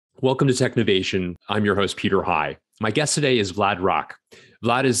Welcome to Technovation. I'm your host, Peter High. My guest today is Vlad Rak.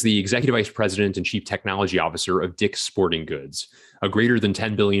 Vlad is the Executive Vice President and Chief Technology Officer of Dick's Sporting Goods, a greater than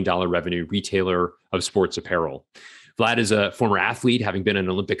 $10 billion revenue retailer of sports apparel. Vlad is a former athlete, having been an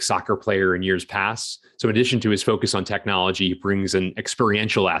Olympic soccer player in years past. So in addition to his focus on technology, he brings an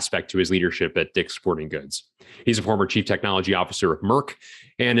experiential aspect to his leadership at Dick's Sporting Goods. He's a former Chief Technology Officer of Merck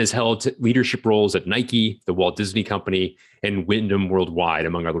and has held leadership roles at Nike, the Walt Disney Company, and Wyndham Worldwide,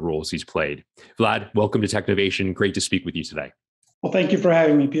 among other roles he's played. Vlad, welcome to Technovation. Great to speak with you today. Well, thank you for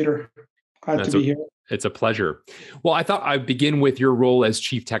having me, Peter. Glad to be here. It's a pleasure. Well, I thought I'd begin with your role as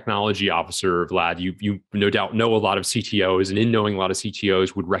Chief Technology Officer, Vlad. You no doubt know a lot of CTOs, and in knowing a lot of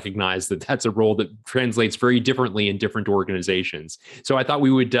CTOs would recognize that that's a role that translates very differently in different organizations. So I thought we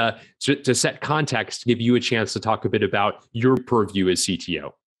would, to set context, give you a chance to talk a bit about your purview as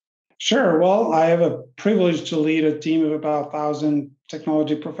CTO. Sure. Well, I have a privilege to lead a team of about 1,000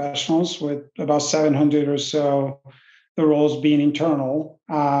 technology professionals, with about 700 or so the roles being internal.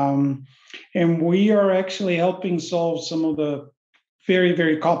 And we are actually helping solve some of the very,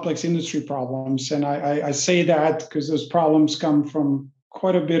 very complex industry problems. And I say that because those problems come from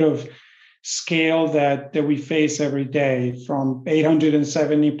quite a bit of scale that we face every day, from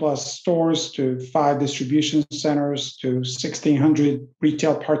 870 plus stores to 5 distribution centers to 1,600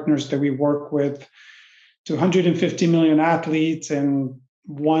 retail partners that we work with, to 150 million athletes and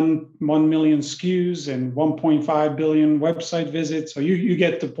 1 million SKUs and 1.5 billion website visits. So you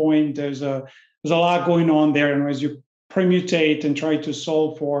get the point. There's a lot going on there. And as you permutate and try to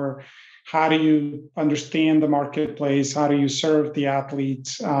solve for how do you understand the marketplace, how do you serve the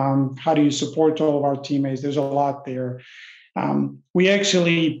athletes, how do you support all of our teammates, there's a lot there. We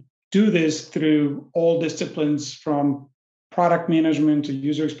actually do this through all disciplines, from product management to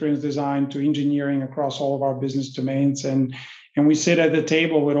user experience design to engineering, across all of our business domains. And we sit at the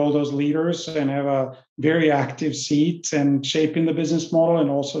table with all those leaders and have a very active seat and shaping the business model, and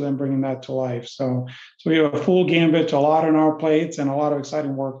also then bringing that to life. So we have a full gambit, a lot on our plates, and a lot of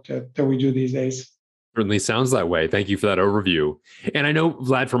exciting work that we do these days. Certainly sounds that way. Thank you for that overview. And I know,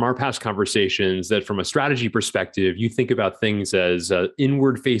 Vlad, from our past conversations, that from a strategy perspective, you think about things as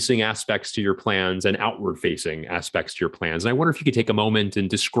inward-facing aspects to your plans and outward-facing aspects to your plans. And I wonder if you could take a moment and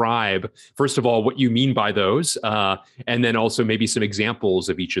describe, first of all, what you mean by those, and then also maybe some examples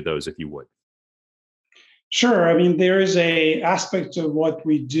of each of those, if you would. Sure. I mean, there is an aspect of what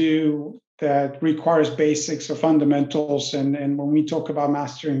we do that requires basics or fundamentals. And when we talk about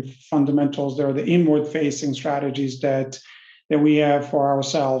mastering fundamentals, there are the inward-facing strategies that we have for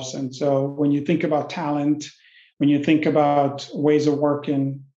ourselves. And so when you think about talent, when you think about ways of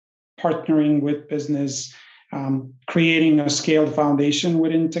working, partnering with business, creating a scaled foundation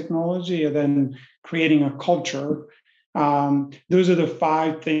within technology, and then creating a culture, those are the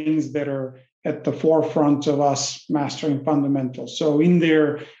 5 things that are at the forefront of us mastering fundamentals. So in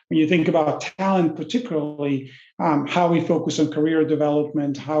there, when you think about talent, particularly how we focus on career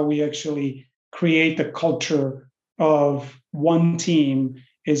development, how we actually create the culture of one team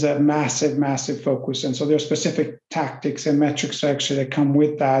is a massive, massive focus. And so there are specific tactics and metrics actually that come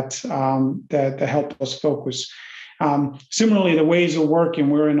with that, that help us focus. Similarly, the ways of working,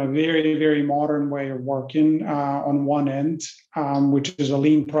 we're in a very, very modern way of working on one end, which is a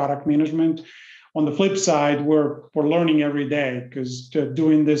lean product management. On the flip side, we're learning every day, because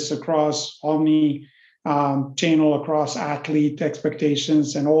doing this across omni channel, across athlete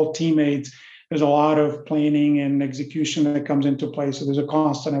expectations and all teammates, there's a lot of planning and execution that comes into play. So there's a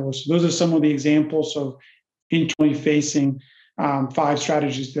constant effort. So those are some of the examples of internally facing 5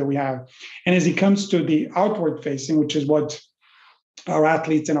 strategies that we have. And as it comes to the outward facing, which is what our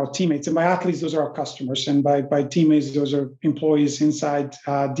athletes and our teammates, and by athletes, those are our customers, and by teammates, those are employees inside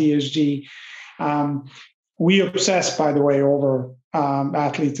DSG. We obsess, by the way, over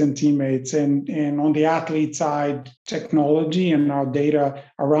athletes and teammates, and on the athlete side, technology and our data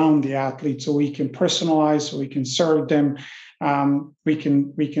around the athlete, so we can personalize, so we can serve them, we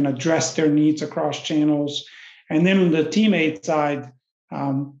can address their needs across channels. And then on the teammate side,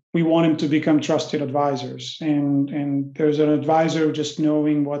 we want them to become trusted advisors. And there's an advisor just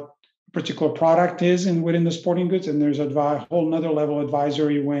knowing what a particular product is within the sporting goods. And there's a whole nother level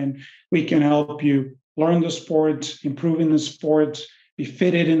advisory when we can help you learn the sport, improve in the sport, be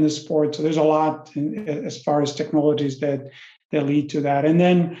fitted in the sport. So there's a lot as far as technologies that lead to that. And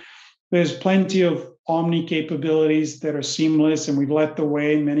then there's plenty of omni capabilities that are seamless, and we've led the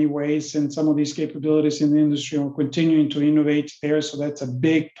way in many ways in some of these capabilities in the industry, and we're continuing to innovate there. So that's a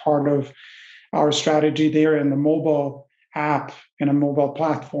big part of our strategy there, and the mobile app and a mobile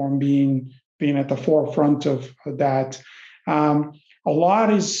platform being at the forefront of that. a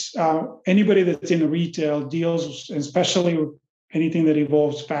lot is anybody that's in the retail deals, especially with anything that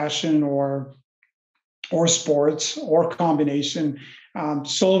involves fashion or sports or combination,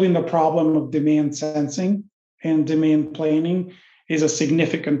 solving the problem of demand sensing and demand planning is a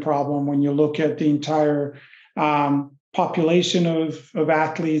significant problem when you look at the entire population of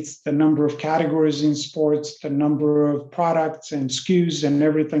athletes, the number of categories in sports, the number of products and SKUs and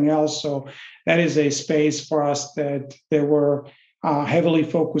everything else. So that is a space for us that we're heavily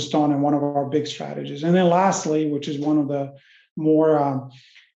focused on and one of our big strategies. And then lastly, which is one of the more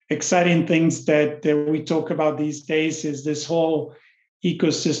exciting things that we talk about these days, is this whole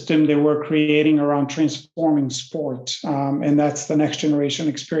ecosystem that we're creating around transforming sport. And that's the next generation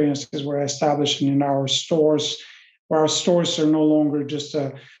experiences we're establishing in our stores, where our stores are no longer just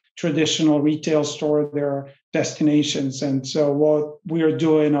a traditional retail store, they're destinations. And so what we are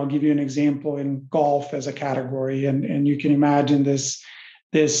doing, I'll give you an example in golf as a category, and you can imagine this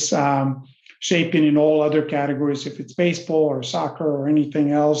shaping in all other categories, if it's baseball or soccer or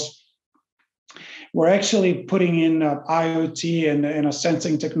anything else. We're actually putting in IoT and a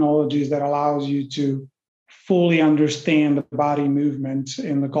sensing technologies that allows you to fully understand the body movement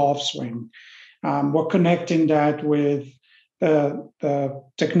in the golf swing. We're connecting that with the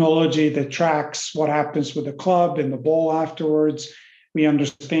technology that tracks what happens with the club and the ball afterwards. We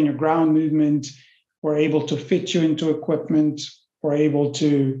understand your ground movement. We're able to fit you into equipment. We're able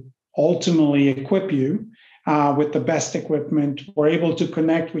to ultimately equip you with the best equipment. We're able to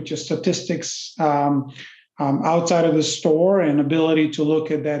connect with your statistics outside of the store and ability to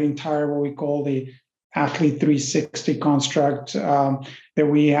look at that entire, what we call the athlete 360 construct that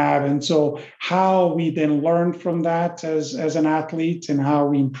we have. And so how we then learn from that as an athlete and how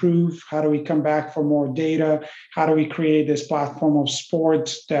we improve, how do we come back for more data? How do we create this platform of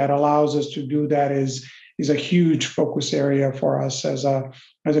sport that allows us to do that is a huge focus area for us as a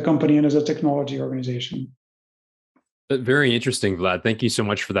company and as a technology organization. Very interesting, Vlad. Thank you so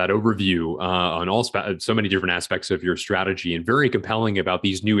much for that overview on so many different aspects of your strategy, and very compelling about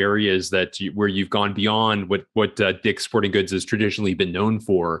these new areas where you've gone beyond what Dick's Sporting Goods has traditionally been known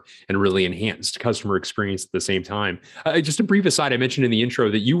for, and really enhanced customer experience at the same time. Just a brief aside, I mentioned in the intro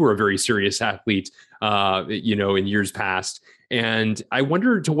that you were a very serious athlete, in years past. And I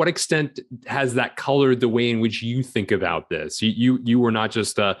wonder, to what extent has that colored the way in which you think about this? You were not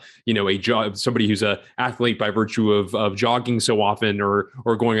just somebody who's an athlete by virtue of jogging so often or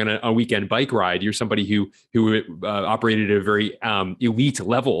going on a weekend bike ride. You're somebody who operated at a very elite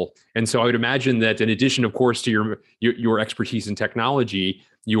level. And so I would imagine that, in addition, of course, to your expertise in technology,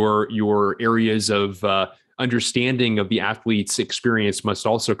 your areas of understanding of the athlete's experience must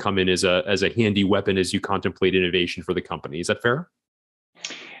also come in as a handy weapon as you contemplate innovation for the company. Is that fair?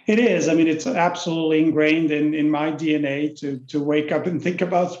 It is. I mean, it's absolutely ingrained in my DNA to wake up and think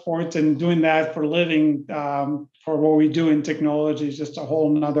about sports, and doing that for a living, for what we do in technology, is just a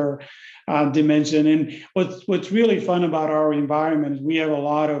whole nother dimension. And what's really fun about our environment is we have a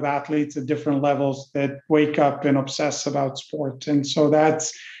lot of athletes at different levels that wake up and obsess about sport. And so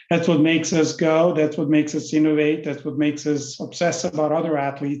that's what makes us go. That's what makes us innovate. That's what makes us obsess about other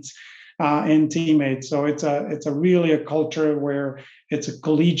athletes and teammates. So it's really a culture where it's a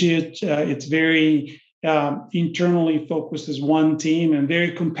collegiate. It's very internally focused as one team, and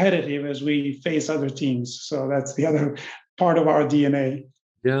very competitive as we face other teams. So that's the other part of our DNA.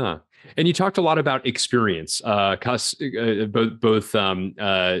 Yeah. And you talked a lot about experience, both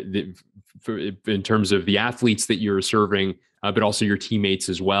in terms of the athletes that you're serving, but also your teammates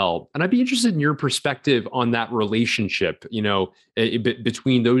as well. And I'd be interested in your perspective on that relationship,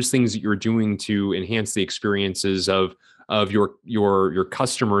 between those things that you're doing to enhance the experiences of your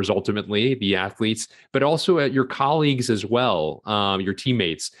customers, ultimately the athletes, but also your colleagues as well, your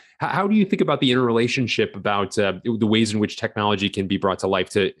teammates. How do you think about the interrelationship, about the ways in which technology can be brought to life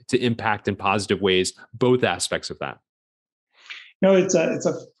to impact in positive ways, both aspects of that? No, it's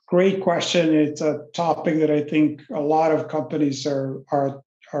a great question. It's a topic that I think a lot of companies are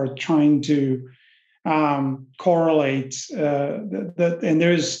trying to correlate. And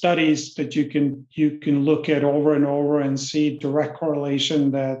there's studies that you can look at over and over and see direct correlation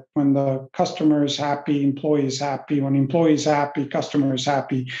that when the customer is happy, employee is happy. When employee is happy, customer is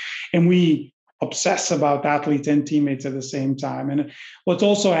happy. And we obsess about athletes and teammates at the same time. And what's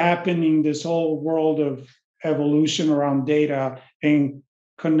also happening, this whole world of evolution around data and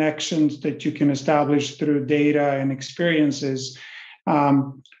connections that you can establish through data and experiences,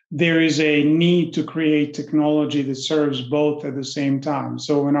 there is a need to create technology that serves both at the same time.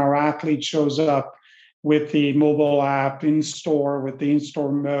 So when our athlete shows up with the mobile app in store, with the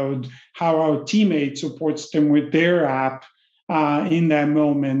in-store mode, how our teammate supports them with their app in that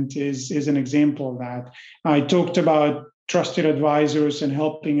moment is an example of that. I talked about trusted advisors and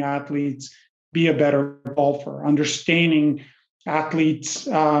helping athletes be a better golfer, understanding athletes'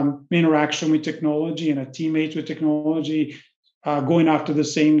 interaction with technology and a teammate with technology. Going after the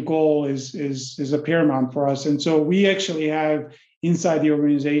same goal is a paramount for us. And so we actually have inside the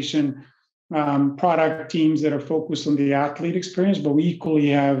organization product teams that are focused on the athlete experience, but we equally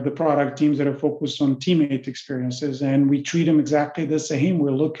have the product teams that are focused on teammate experiences. And we treat them exactly the same.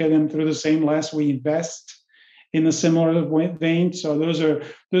 We look at them through the same lens. We invest in a similar vein. So those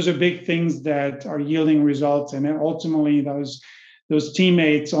are big things that are yielding results. And then ultimately those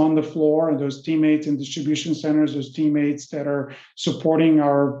teammates on the floor and those teammates in distribution centers, those teammates that are supporting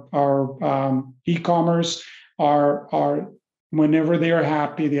our e-commerce are whenever they are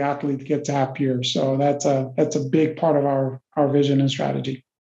happy, the athlete gets happier. So that's a big part of our vision and strategy.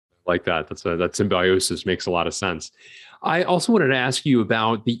 Like that. That symbiosis makes a lot of sense. I also wanted to ask you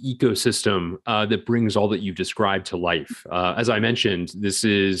about the ecosystem that brings all that you've described to life. As I mentioned, this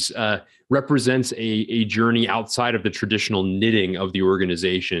represents a journey outside of the traditional knitting of the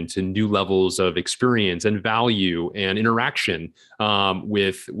organization to new levels of experience and value and interaction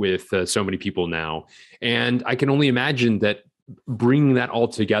with so many people now. And I can only imagine that bringing that all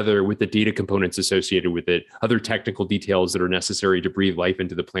together with the data components associated with it, other technical details that are necessary to breathe life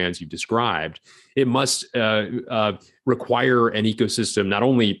into the plans you've described, it must require an ecosystem not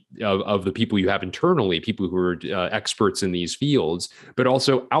only of the people you have internally, people who are experts in these fields, but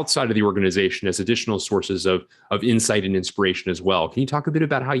also outside of the organization as additional sources of insight and inspiration as well. Can you talk a bit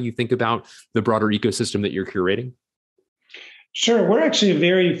about how you think about the broader ecosystem that you're curating? Sure. We're actually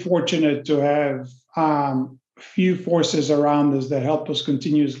very fortunate to have few forces around us that help us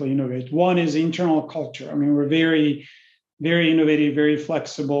continuously innovate. One is internal culture. I mean, we're very, very innovative, very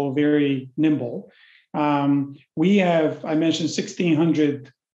flexible, very nimble. We have, I mentioned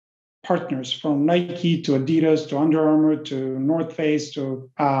 1,600 partners from Nike to Adidas to Under Armour to North Face to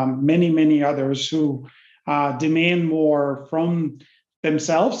many, many others who demand more from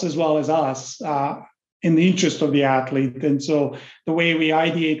themselves as well as us in the interest of the athlete. And so the way we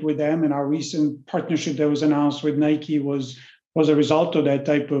ideate with them, and our recent partnership that was announced with Nike was a result of that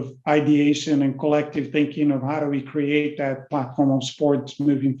type of ideation and collective thinking of how do we create that platform of sports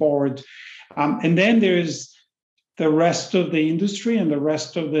moving forward. And then there's the rest of the industry and the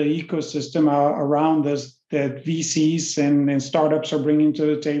rest of the ecosystem around us that VCs and startups are bringing to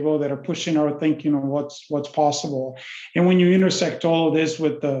the table that are pushing our thinking on what's possible. And when you intersect all of this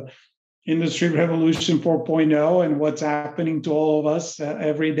with the Industry Revolution 4.0 and what's happening to all of us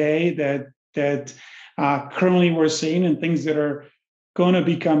every day that currently we're seeing and things that are going to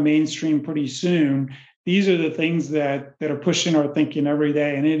become mainstream pretty soon. These are the things that are pushing our thinking every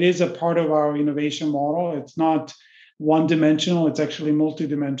day. And it is a part of our innovation model. It's not one-dimensional. It's actually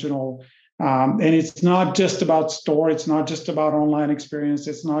multidimensional. And it's not just about store. It's not just about online experience.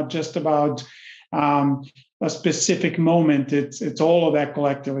 It's not just about a specific moment. It's all of that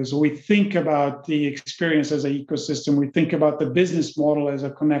collectively. So we think about the experience as an ecosystem. We think about the business model as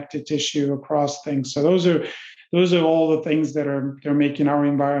a connected tissue across things. So those are all the things that are making our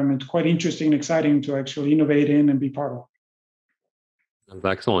environment quite interesting and exciting to actually innovate in and be part of. That's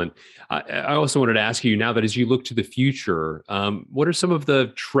excellent. I also wanted to ask you now that as you look to the future, what are some of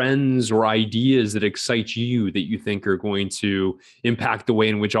the trends or ideas that excite you that you think are going to impact the way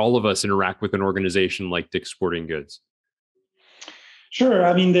in which all of us interact with an organization like Dick's Sporting Goods? Sure.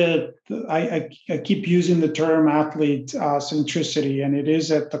 I mean, I keep using the term athlete centricity, and it is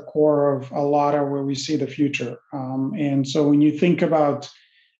at the core of a lot of where we see the future. And so when you think about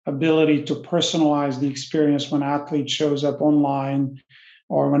ability to personalize the experience when athlete shows up online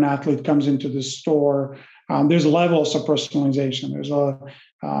or when athlete comes into the store, there's levels of personalization.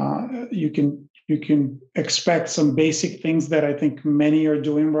 You can expect some basic things that I think many are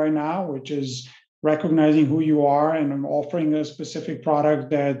doing right now, which is recognizing who you are and offering a specific product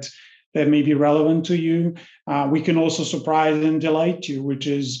that may be relevant to you. We can also surprise and delight you, which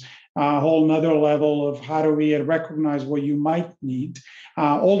is a whole nother level of how do we recognize what you might need,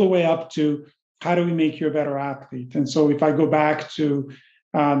 all the way up to how do we make you a better athlete. And so if I go back to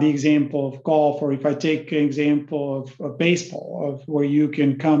the example of golf, or if I take an example of baseball, of where you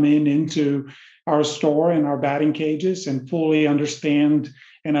can come into our store and our batting cages and fully understand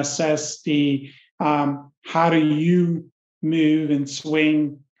and assess the how do you move and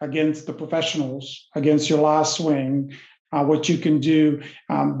swing against the professionals, against your last swing, what you can do,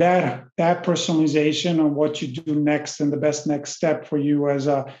 that personalization on what you do next and the best next step for you as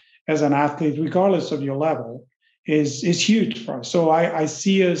an athlete, regardless of your level, is huge for us. So I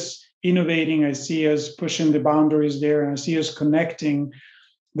see us innovating. I see us pushing the boundaries there, and I see us connecting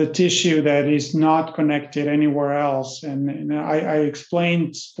the tissue that is not connected anywhere else. And I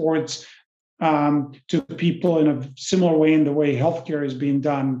explained sports to people in a similar way in the way healthcare is being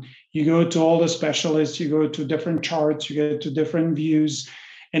done. You go to all the specialists, you go to different charts, you get to different views,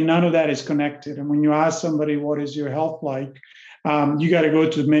 and none of that is connected. And when you ask somebody, what is your health like? You got to go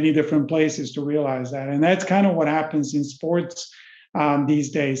to many different places to realize that. And that's kind of what happens in sports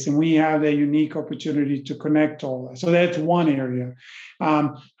these days. And we have a unique opportunity to connect all that. So that's one area.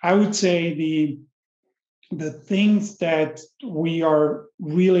 I would say the things that we are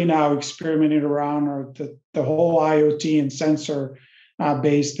really now experimenting around are the whole IoT and sensor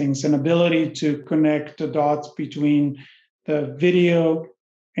based things, an ability to connect the dots between the video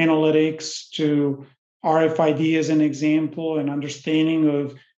analytics to RFID as an example, and understanding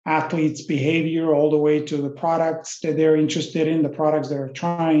of athletes' behavior all the way to the products that they're interested in, the products they're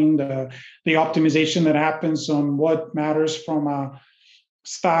trying, the optimization that happens on what matters from a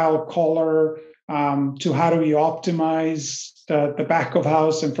style, color, to how do we optimize the back of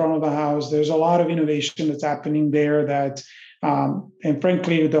house and front of the house. There's a lot of innovation that's happening there that, and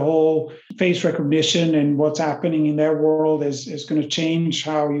frankly, the whole face recognition and what's happening in their world is going to change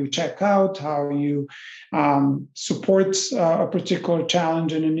how you check out, how you support a particular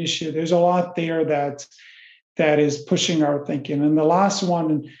challenge and an issue. There's a lot there that is pushing our thinking. And the last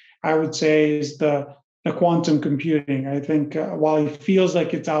one I would say is the quantum computing. I think while it feels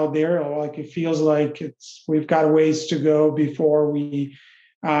like it's out there, or like it feels like we've got a ways to go before we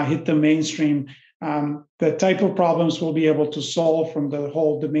hit the mainstream, the type of problems we'll be able to solve from the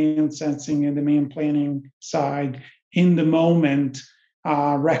whole demand sensing and demand planning side in the moment,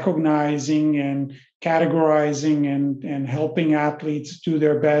 recognizing and categorizing and helping athletes do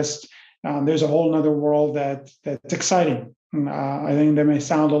their best. There's a whole other world that's exciting. I think that may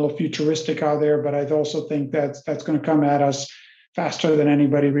sound a little futuristic out there, but I also think that's going to come at us faster than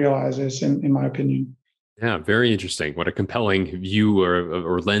anybody realizes, in my opinion. Yeah, very interesting. What a compelling view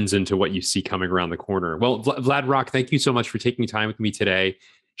or lens into what you see coming around the corner. Well, Vlad Rak, thank you so much for taking time with me today,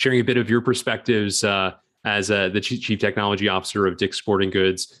 sharing a bit of your perspectives as the Chief Technology Officer of Dick's Sporting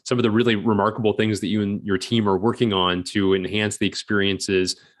Goods, some of the really remarkable things that you and your team are working on to enhance the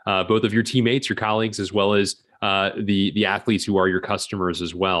experiences, both of your teammates, your colleagues, as well as the athletes who are your customers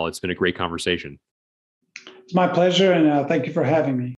as well. It's been a great conversation. It's my pleasure, and thank you for having me.